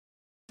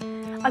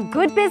A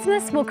good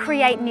business will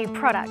create new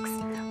products,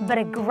 but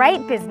a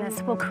great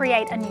business will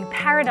create a new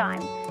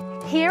paradigm.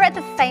 Here at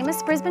the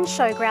famous Brisbane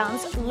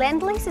Showgrounds,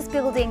 Lendlease is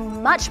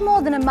building much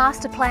more than a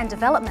master plan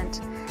development.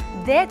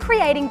 They're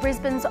creating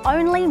Brisbane's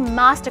only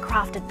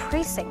mastercrafted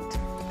precinct.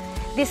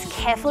 This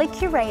carefully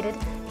curated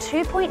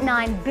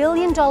 $2.9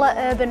 billion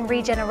urban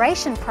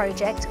regeneration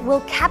project will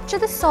capture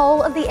the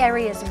soul of the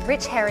area's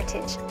rich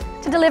heritage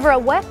to deliver a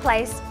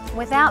workplace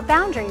without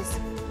boundaries,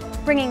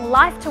 bringing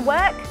life to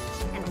work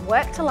and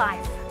work to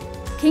life.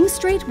 King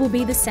Street will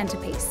be the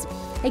centrepiece,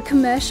 a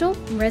commercial,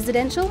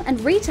 residential and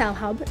retail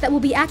hub that will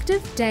be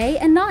active day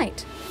and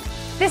night.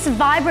 This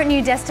vibrant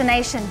new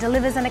destination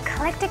delivers an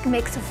eclectic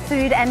mix of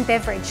food and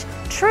beverage,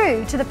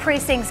 true to the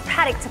precinct's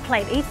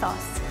paddock-to-plate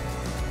ethos.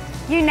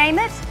 You name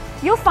it,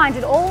 you'll find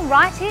it all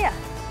right here.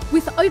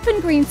 With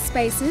open green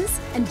spaces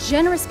and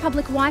generous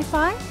public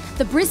Wi-Fi,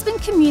 the Brisbane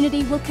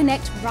community will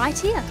connect right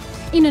here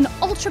in an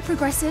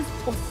ultra-progressive,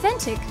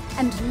 authentic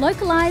and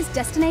localised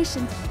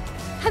destination.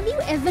 Have you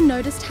ever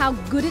noticed how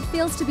good it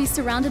feels to be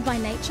surrounded by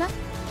nature?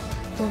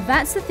 Well,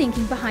 that's the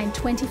thinking behind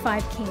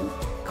 25 King,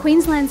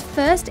 Queensland's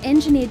first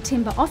engineered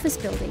timber office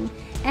building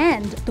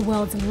and the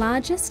world's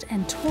largest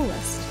and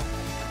tallest.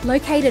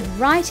 Located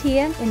right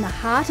here in the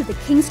heart of the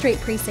King Street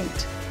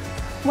precinct.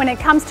 When it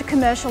comes to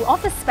commercial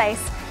office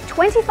space,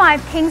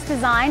 25 King's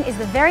design is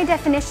the very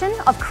definition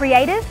of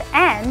creative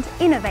and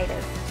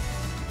innovative.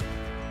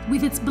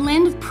 With its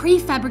blend of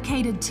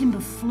prefabricated timber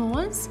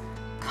floors,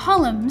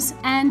 columns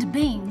and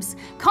beams,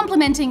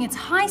 complementing its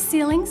high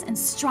ceilings and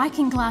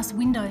striking glass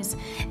windows,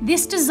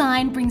 this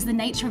design brings the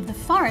nature of the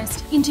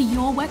forest into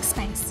your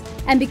workspace.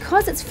 And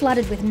because it's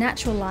flooded with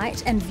natural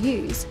light and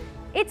views,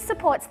 it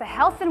supports the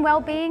health and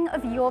well-being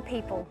of your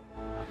people.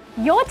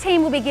 Your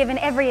team will be given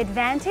every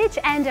advantage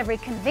and every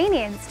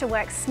convenience to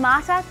work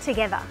smarter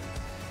together.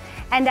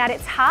 And at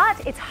its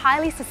heart, it's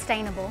highly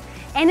sustainable,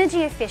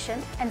 energy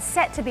efficient and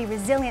set to be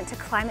resilient to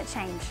climate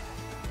change.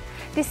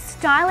 This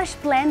stylish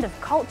blend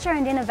of culture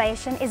and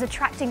innovation is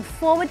attracting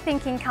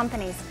forward-thinking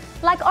companies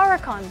like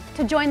Oricon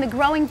to join the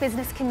growing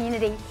business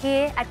community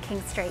here at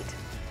King Street.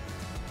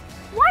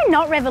 Why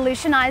not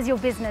revolutionise your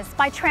business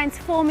by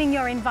transforming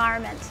your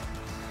environment?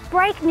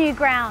 Break new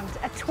ground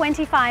at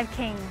 25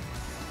 King.